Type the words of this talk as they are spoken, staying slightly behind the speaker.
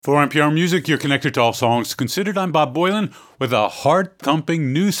For NPR Music, you're connected to All Songs Considered. I'm Bob Boilen with a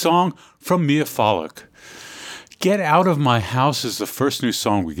heart-thumping new song from Mia Folick. Get Out of My House is the first new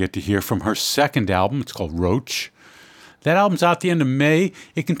song we get to hear from her second album. It's called Roach. That album's out the end of May.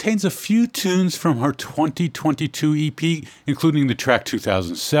 It contains a few tunes from her 2022 EP, including the track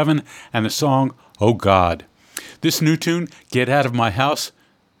 2007 and the song Oh God. This new tune, Get Out of My House,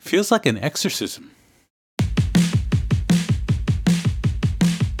 feels like an exorcism.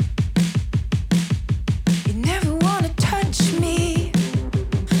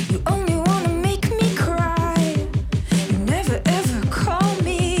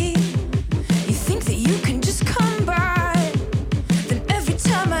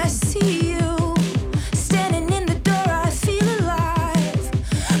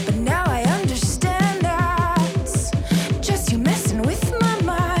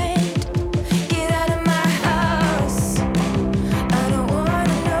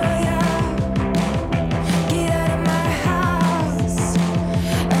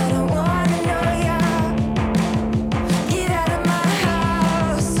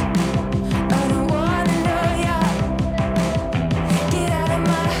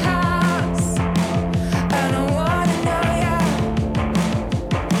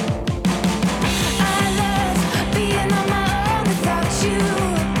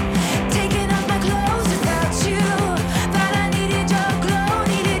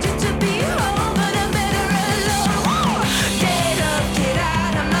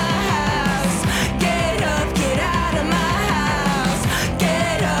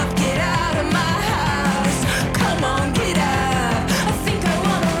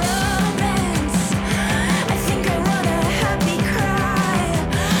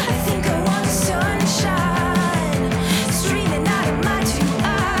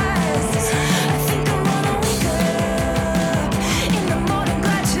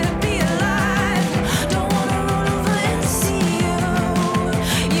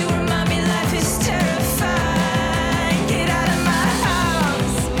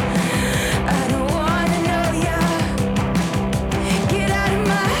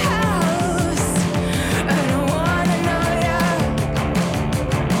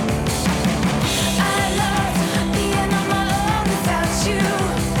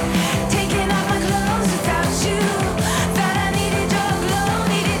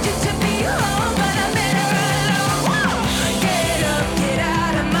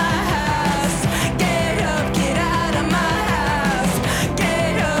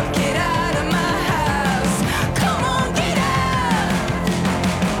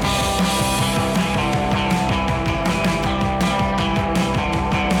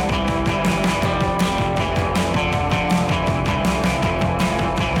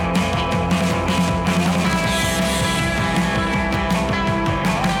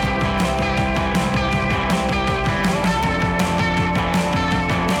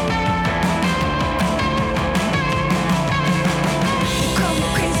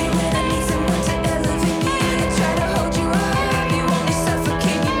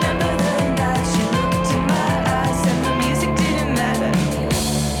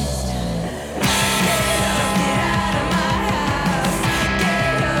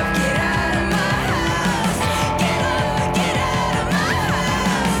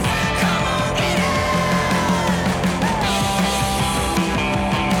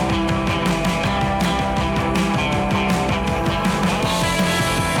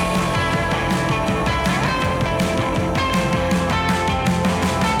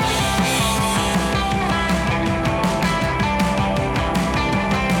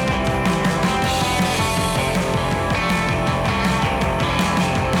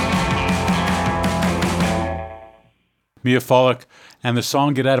 Mia Folick and the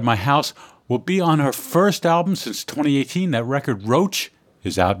song Get Out of My House will be on her first album since 2018. That record, Roach,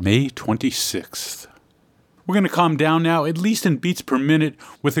 is out May 26th. We're going to calm down now, at least in beats per minute,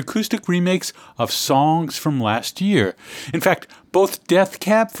 with acoustic remakes of songs from last year. In fact, both Death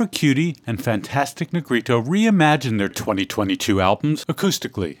Cab for Cutie and Fantastic Negrito reimagined their 2022 albums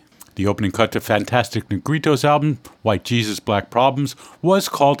acoustically. The opening cut to Fantastic Negrito's album, White Jesus, Black Problems, was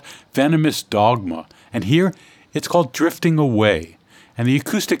called Venomous Dogma, and here it's called Drifting Away, and the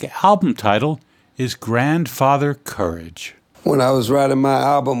acoustic album title is Grandfather Courage. When I was writing my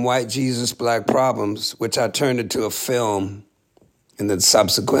album, White Jesus, Black Problems, which I turned into a film, and then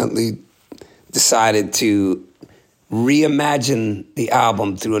subsequently decided to reimagine the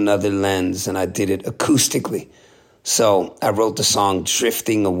album through another lens, and I did it acoustically. So I wrote the song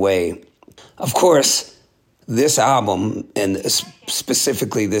Drifting Away. Of course, this album, and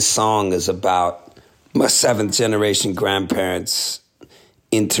specifically this song, is about my seventh generation grandparents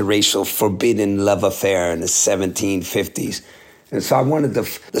interracial forbidden love affair in the 1750s. And so I wanted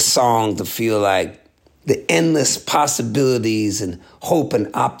the song to feel like the endless possibilities and hope and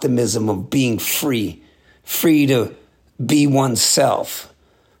optimism of being free to be oneself,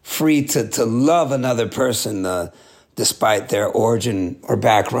 free to love another person despite their origin or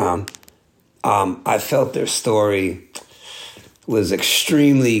background. I felt their story was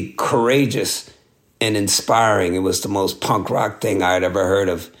extremely courageous and inspiring. It was the most punk rock thing I had ever heard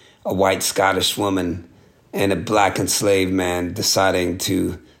of, a white Scottish woman and a black enslaved man deciding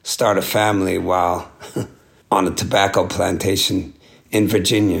to start a family while on a tobacco plantation in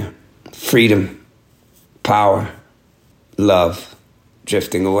Virginia. Freedom, power, love,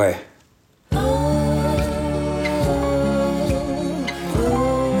 drifting away.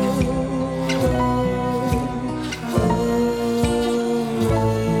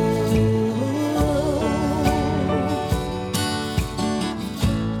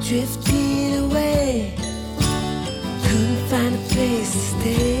 Drifted away, couldn't find a place to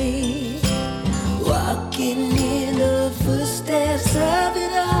stay, walking in the footsteps of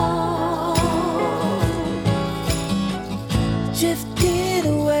it all. Drifted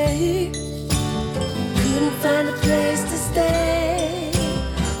away, couldn't find a place to stay,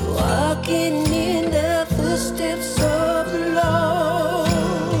 walking in the footsteps of the Lord,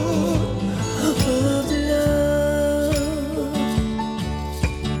 of the Lord.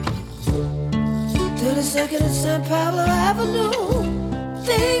 32nd and San Pablo Avenue,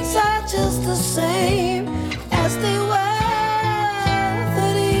 things are just the same as they were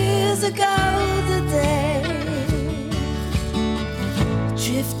 30 years ago today.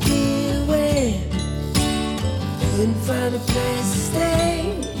 Drifted away, couldn't find a place to stay,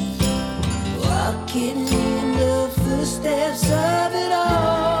 walking in the footsteps of it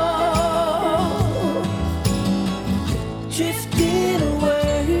all. Drifted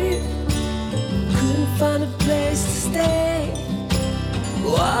away, couldn't find a place to stay,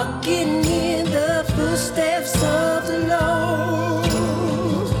 walking in the footsteps of the Lord,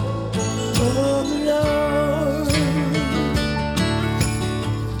 of the Lord.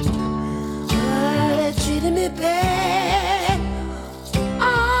 Oh, they treated me bad.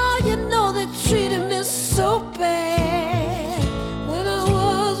 Oh, you know they treated me so bad when I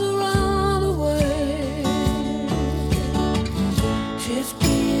was around away.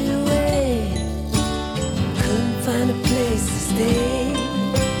 Drifted away, couldn't find a place to stay,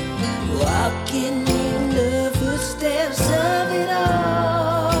 walking in the footsteps of it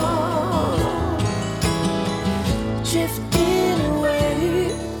all. Drifted away,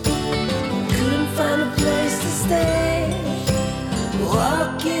 couldn't find a place to stay,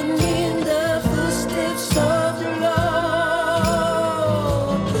 walking in the footsteps of the Lord,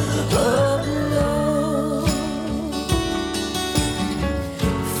 of the Lord.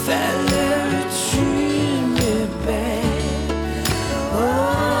 Fella treated me bad,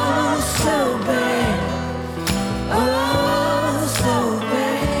 oh so bad, oh so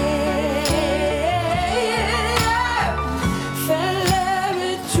bad. Fella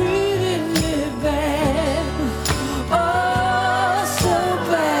treated me bad, oh so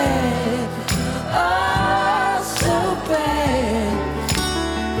bad, oh so bad.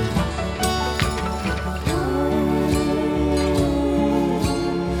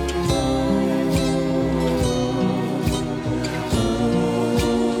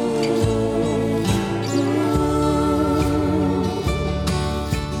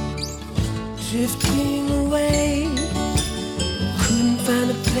 Drifting away, couldn't find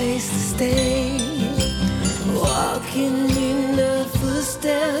a place to stay, walking in the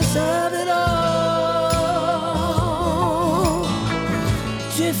footsteps of it all.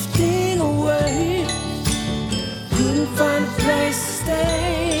 Drifting away, couldn't find a place to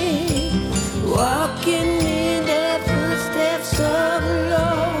stay, walking in the footsteps of the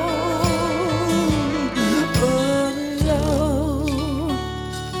Lord, of the Lord.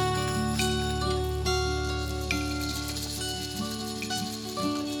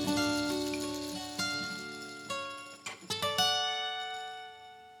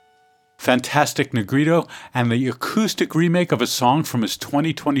 Fantastic Negrito and the acoustic remake of a song from his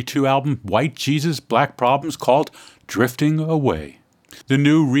 2022 album White Jesus, Black Problems called Drifting Away. The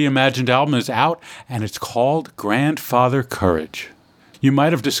new reimagined album is out and it's called Grandfather Courage. You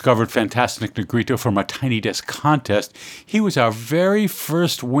might have discovered Fantastic Negrito from our Tiny Desk contest. He was our very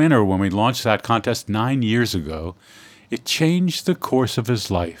first winner when we launched that contest 9 years ago. It changed the course of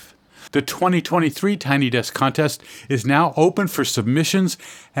his life. The 2023 Tiny Desk contest is now open for submissions,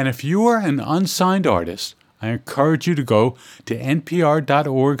 and if you are an unsigned artist, I encourage you to go to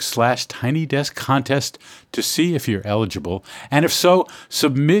npr.org/tinydeskcontest to see if you're eligible, and if so,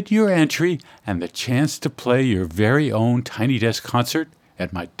 submit your entry and the chance to play your very own Tiny Desk concert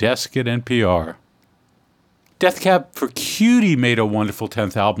at my desk at NPR. Death Cab for Cutie made a wonderful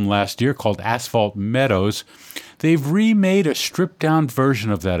 10th album last year called Asphalt Meadows. They've remade a stripped-down version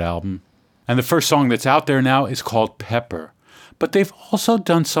of that album, and the first song that's out there now is called Pepper. But they've also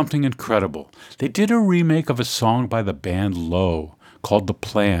done something incredible. They did a remake of a song by the band Low called The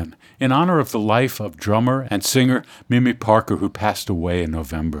Plan, in honor of the life of drummer and singer Mimi Parker, who passed away in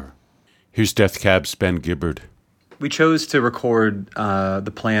November. Here's Death Cab's Ben Gibbard. We chose to record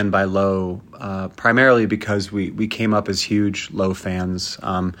The Plan by Low primarily because we came up as huge Low fans.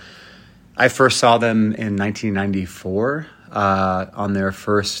 I first saw them in 1994 on their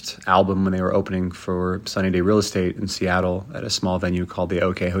first album when they were opening for Sunny Day Real Estate in Seattle at a small venue called the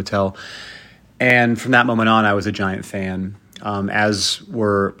OK Hotel. And from that moment on, I was a giant fan, as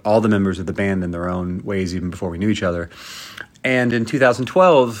were all the members of the band in their own ways, even before we knew each other. And in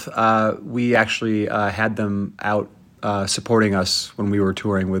 2012, we actually had them out supporting us when we were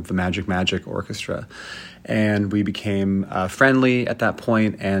touring with the Magic Magic Orchestra. And we became friendly at that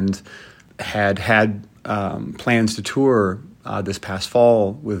point and had plans to tour this past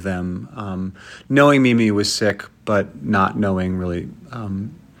fall with them, knowing Mimi was sick, but not knowing really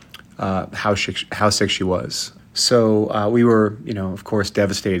how sick she was. So we were, of course,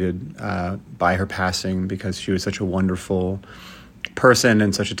 devastated by her passing because she was such a wonderful person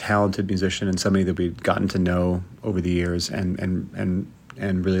and such a talented musician and somebody that we'd gotten to know over the years and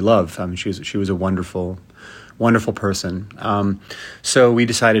really love. She was a wonderful person. So we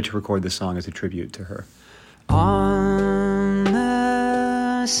decided to record this song as a tribute to her. On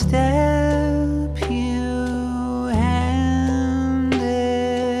the step you handed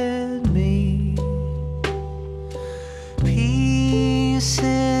me,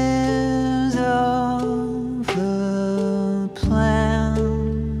 pieces of the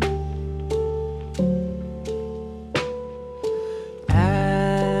plan.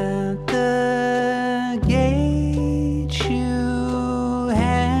 At the gate you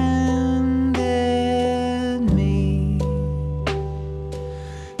handed me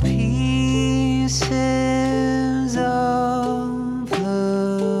pieces of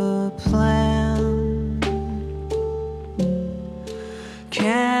the plan.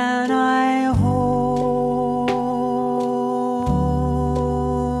 Can I hold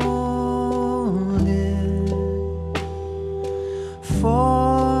it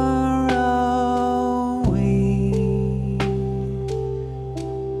for a week?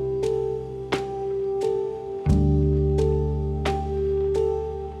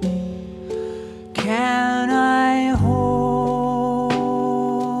 Can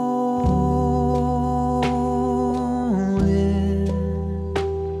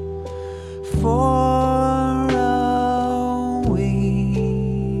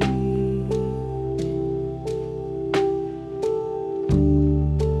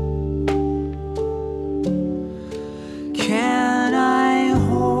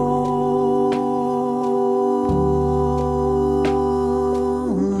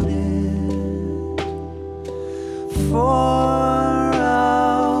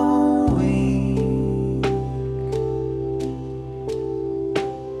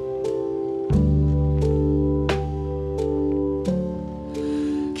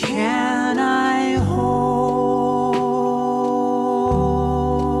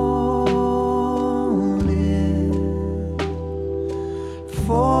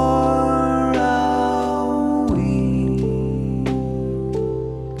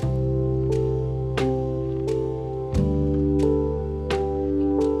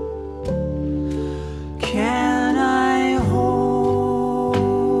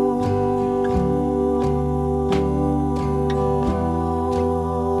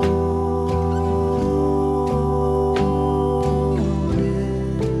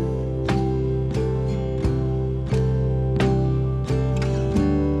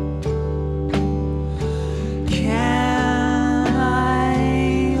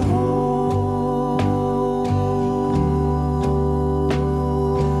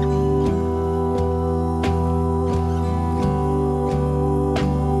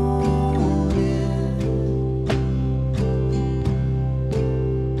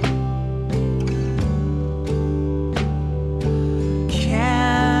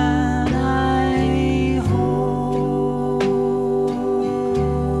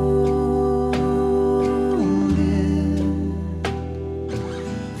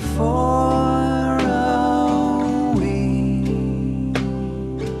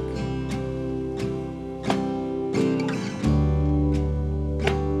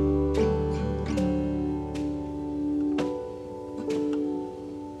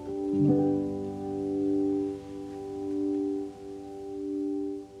A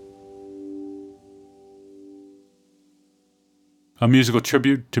musical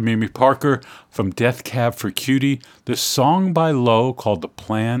tribute to Mimi Parker from Death Cab for Cutie. The song by Low, called The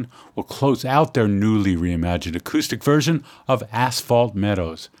Plan, will close out their newly reimagined acoustic version of Asphalt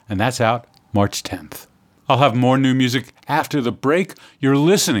Meadows, and that's out March 10th. I'll have more new music after the break. You're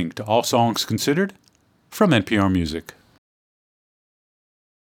listening to All Songs Considered from NPR Music.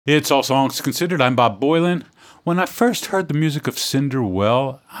 It's All Songs Considered. I'm Bob Boylan. When I first heard the music of Cinder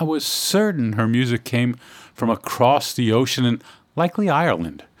Well, I was certain her music came from across the ocean and likely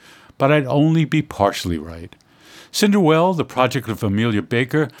Ireland, but I'd only be partially right. Cinder Well, the project of Amelia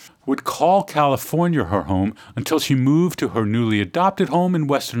Baker, would call California her home until she moved to her newly adopted home in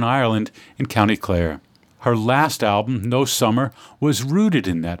Western Ireland in County Clare. Her last album, No Summer, was rooted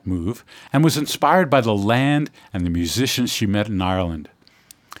in that move and was inspired by the land and the musicians she met in Ireland.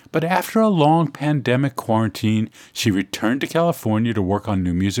 But after a long pandemic quarantine, she returned to California to work on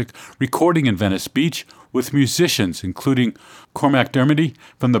new music, recording in Venice Beach with musicians including Cormac Dermody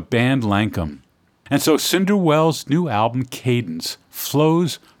from the band Lankum. And so Cinder Well's new album, Cadence,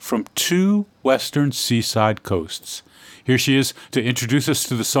 flows from two western seaside coasts. Here she is to introduce us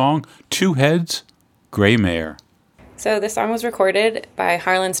to the song Two Heads, Gray Mare. So this song was recorded by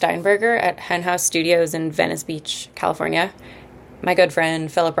Harlan Steinberger at Hen House Studios in Venice Beach, California. My good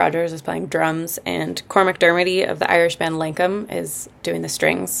friend Philip Rogers is playing drums, and Cormac Dermody of the Irish band Lankum is doing the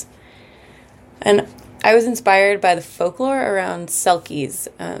strings. And I was inspired by the folklore around selkies,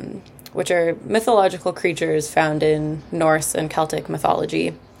 which are mythological creatures found in Norse and Celtic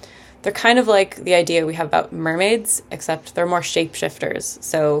mythology. They're kind of like the idea we have about mermaids, except they're more shapeshifters.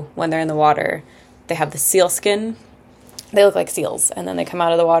 So when they're in the water, they have the seal skin. They look like seals, and then they come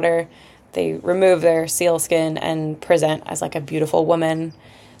out of the water. They remove their seal skin and present as like a beautiful woman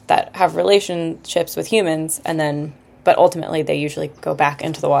that have relationships with humans, but ultimately they usually go back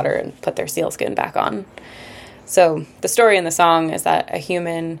into the water and put their seal skin back on. So the story in the song is that a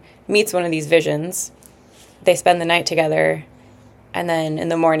human meets one of these visions. They spend the night together, and then in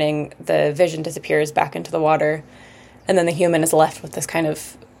the morning the vision disappears back into the water, and then the human is left with this kind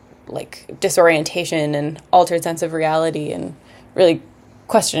of like disorientation and altered sense of reality and really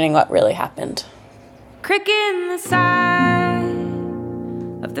questioning what really happened. Crick in the side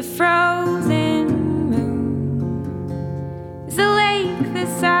of the frozen moon is a lake the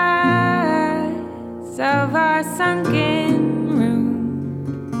size of our sunken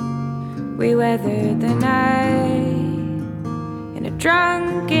room. We weathered the night in a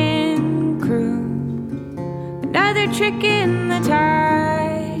drunken crew. Another trick in the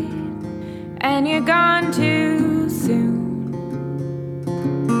tide, and you're gone too soon.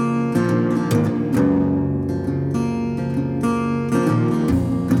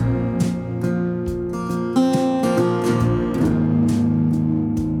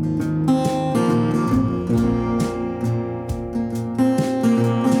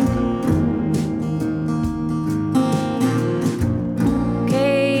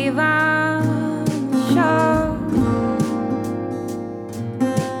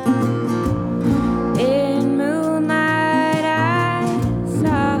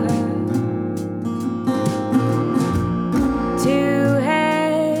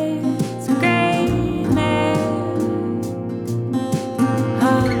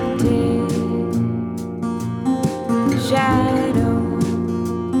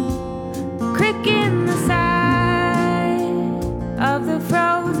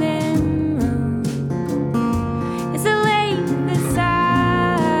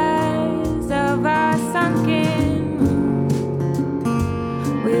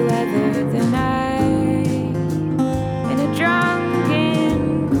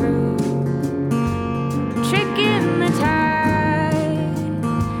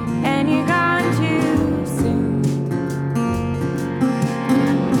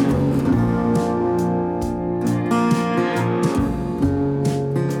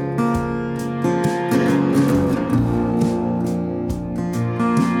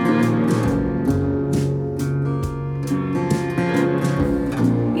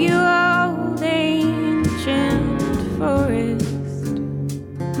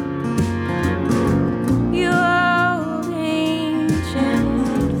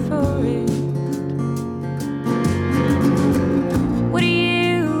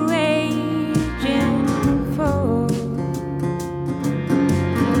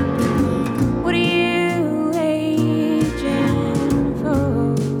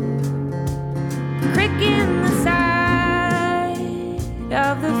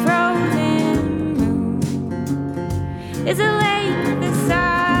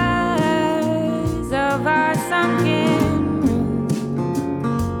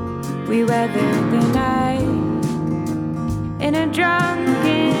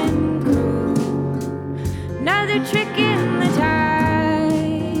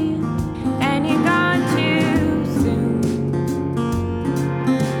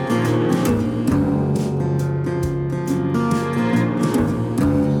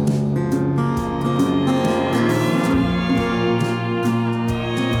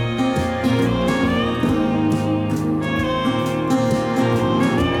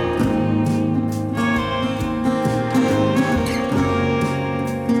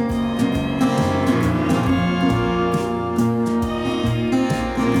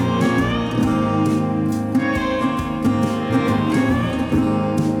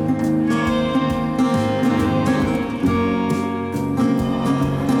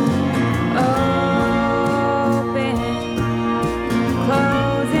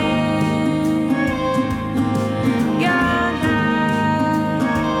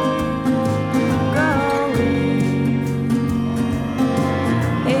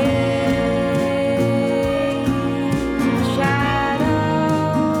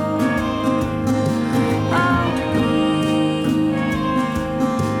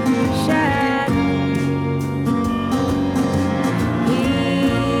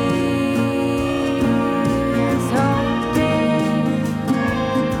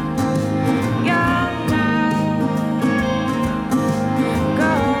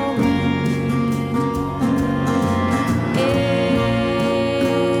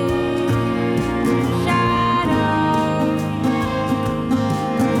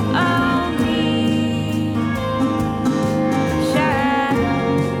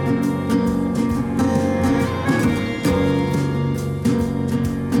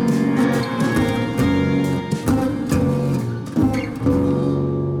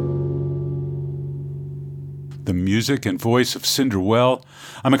 the music and voice of Cinder Well.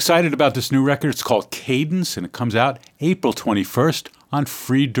 I'm excited about this new record. It's called Cadence, and it comes out April 21st on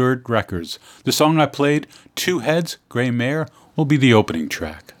Free Dirt Records. The song I played, Two Heads, Gray Mare, will be the opening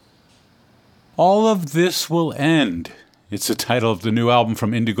track. All of This Will End. It's the title of the new album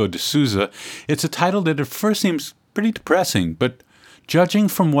from Indigo de Souza. It's a title that at first seems pretty depressing, but judging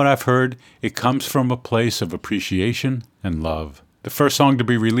from what I've heard, it comes from a place of appreciation and love. The first song to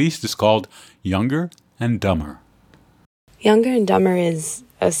be released is called Younger and Dumber. Younger and Dumber is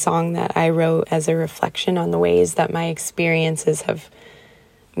a song that I wrote as a reflection on the ways that my experiences have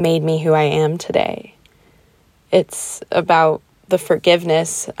made me who I am today. It's about the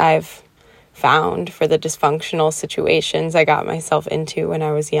forgiveness I've found for the dysfunctional situations I got myself into when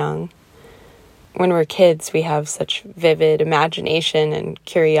I was young. When we're kids, we have such vivid imagination and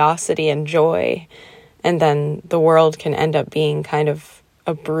curiosity and joy, and then the world can end up being kind of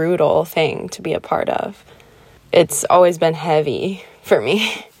a brutal thing to be a part of. It's always been heavy for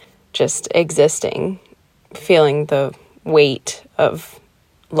me, just existing, feeling the weight of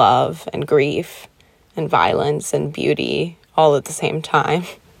love and grief and violence and beauty all at the same time.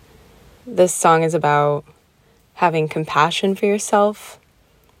 This song is about having compassion for yourself,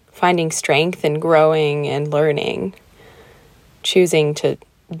 finding strength in growing and learning, choosing to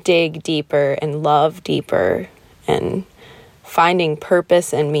dig deeper and love deeper, and finding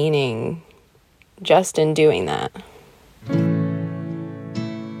purpose and meaning just in doing that.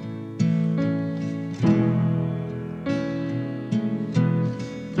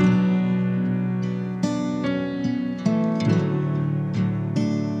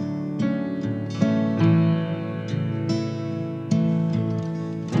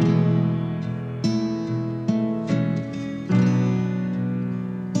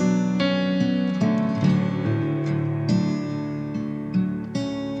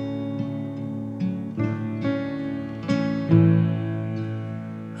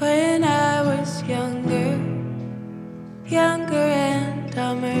 When I was younger, younger and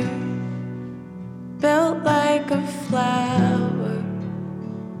dumber, built like a flower.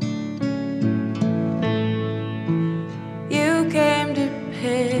 You came to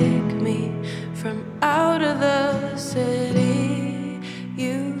pick me from out of the city.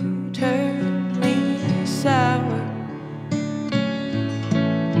 You turned me sour.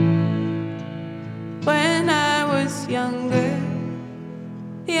 When I was younger,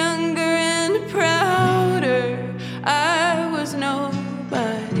 younger and prouder, I was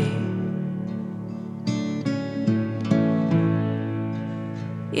nobody.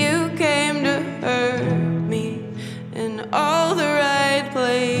 You came to hurt me in all the right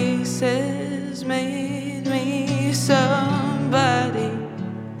places, made me somebody.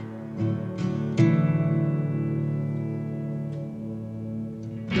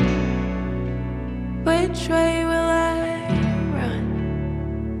 Which way will I run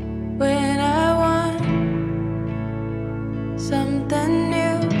when I want something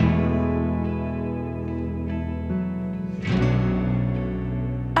new?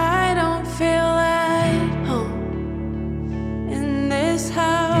 I don't feel at home in this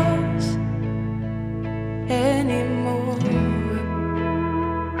house anymore.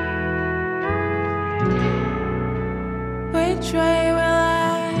 Which way will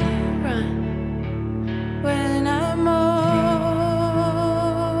I run when I'm over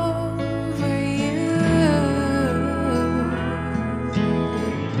you?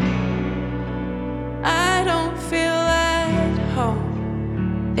 I don't feel at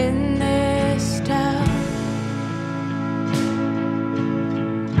home in this town.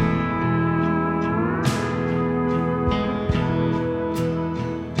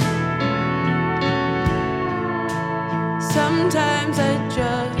 Sometimes I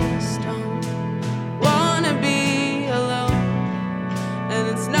just don't wanna be alone, and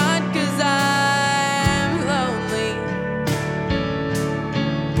it's not 'cause I'm lonely.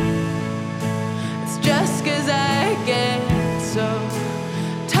 It's just 'cause I get so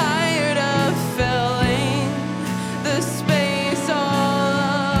tired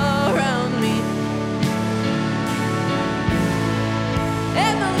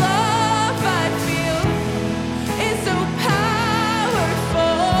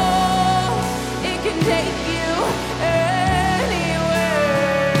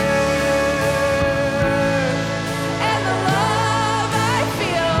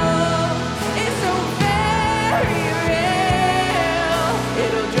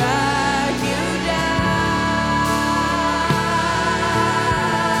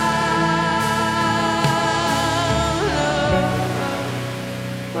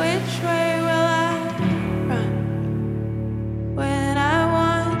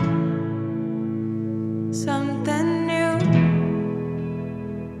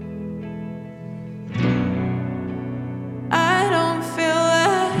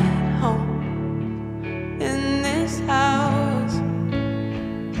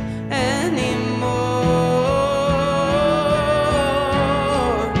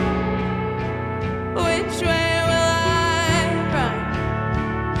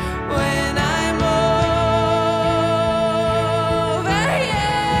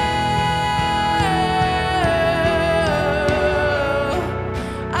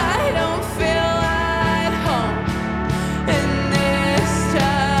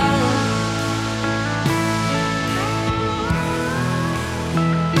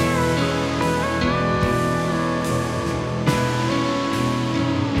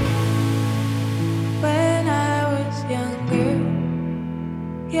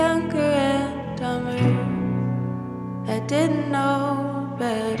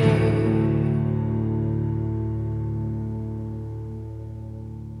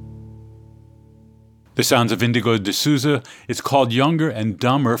The sounds of Indigo de Souza. It's called Younger and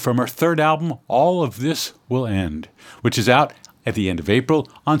Dumber from her third album, All of This Will End, which is out at the end of April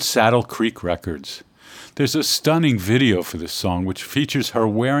on Saddle Creek Records. There's a stunning video for this song, which features her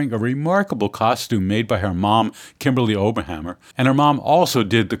wearing a remarkable costume made by her mom, Kimberly Oberhammer, and her mom also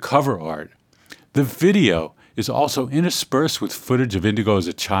did the cover art. The video is also interspersed with footage of Indigo as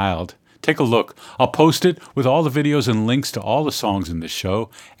a child. Take a look. I'll post it with all the videos and links to all the songs in this show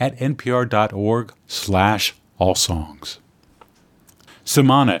at npr.org/allsongs.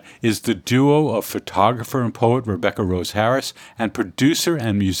 Semana is the duo of photographer and poet Rebecca Rose Harris and producer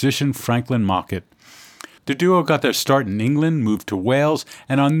and musician Franklin Mockett. The duo got their start in England, moved to Wales,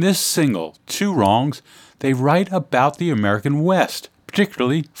 and on this single, Two Wrongs, they write about the American West,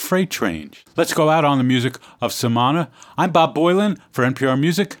 particularly freight trains. Let's go out on the music of Semana. I'm Bob Boylan for NPR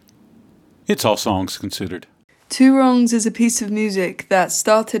Music. It's All Songs Considered. Two Wrongs is a piece of music that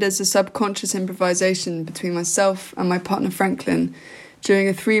started as a subconscious improvisation between myself and my partner Franklin during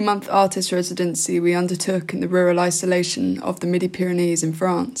a 3-month artist residency we undertook in the rural isolation of the Midi-Pyrenees in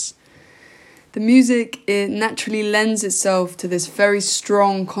France. The music, it naturally lends itself to this very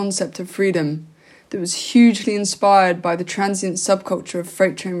strong concept of freedom that was hugely inspired by the transient subculture of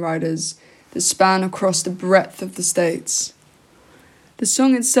freight train riders that span across the breadth of the States. The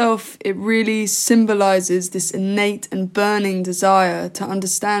song itself, it really symbolises this innate and burning desire to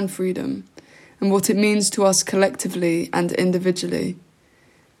understand freedom and what it means to us collectively and individually.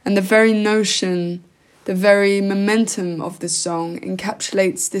 And the very notion, the very momentum of this song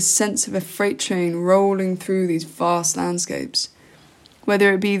encapsulates this sense of a freight train rolling through these vast landscapes,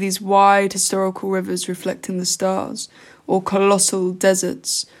 whether it be these wide historical rivers reflecting the stars, or colossal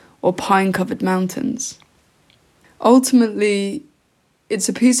deserts, or pine-covered mountains. Ultimately, it's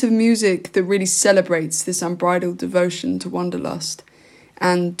a piece of music that really celebrates this unbridled devotion to wanderlust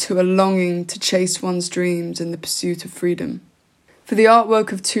and to a longing to chase one's dreams in the pursuit of freedom. For the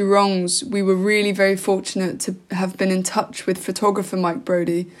artwork of Two Wrongs, we were really very fortunate to have been in touch with photographer Mike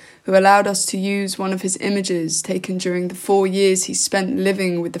Brody, who allowed us to use one of his images taken during the 4 years he spent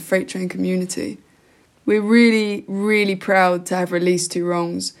living with the freight train community. We're really, really proud to have released Two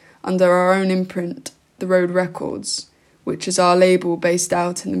Wrongs under our own imprint, The Road Records, which is our label based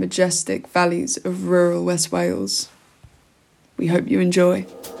out in the majestic valleys of rural West Wales. We hope you enjoy.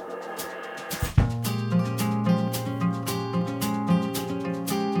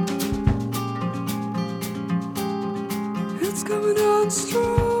 It's coming on strong,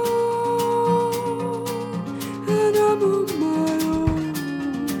 and I'm on my own.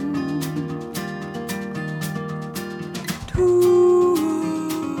 Two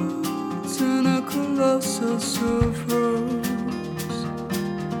worlds in a colossus of rose.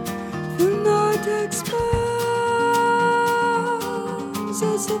 The night expands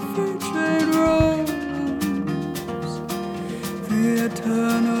as the freight train rolls. The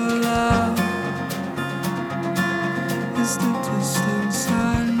eternal hour is the distance I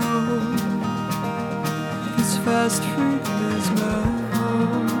know. This fast food is my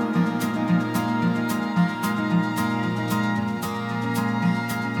home.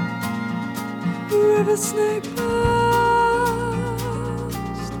 The river snake past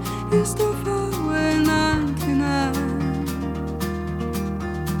east of Highway 99.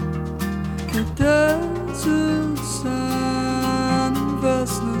 The desert sand and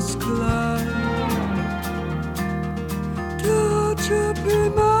vastness collide. Trippy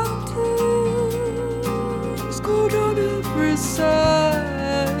mountains go down every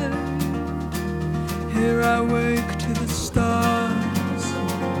side. Here I wake to the stars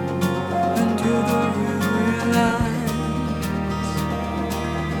and to the weary lines.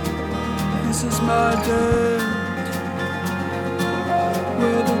 This is my dirt,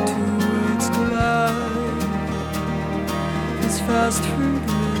 where the two waits collide. This fast food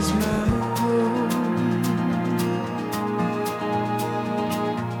is my home.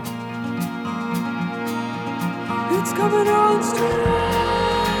 It's coming on strong.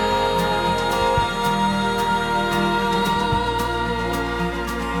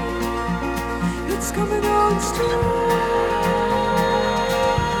 It's coming on strong.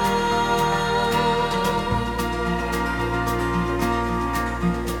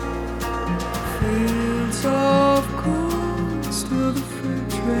 Fields of gold, still the freight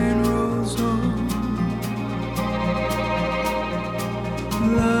train rolls on.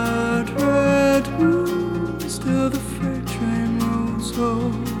 Blood red moon, still the freight train rolls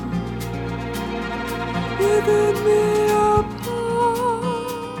on. Within me a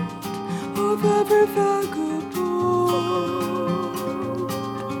part of every vagabond.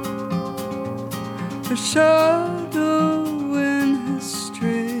 A shadow in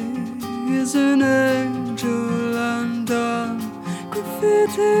history is an age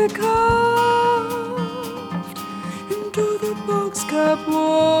beauty carved into the box-cap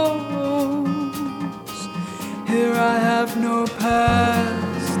walls. Here I have no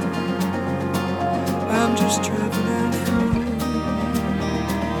past, I'm just traveling through.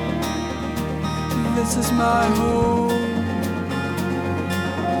 This is my home,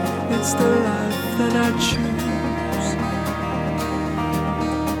 it's the life that I choose.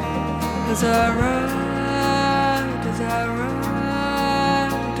 As I ride, as I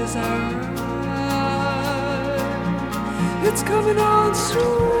ride, as I ride, it's coming on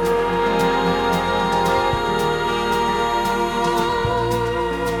strong.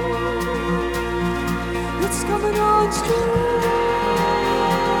 It's coming on strong.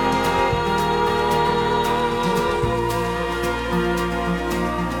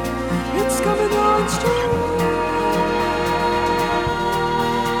 It's coming on strong.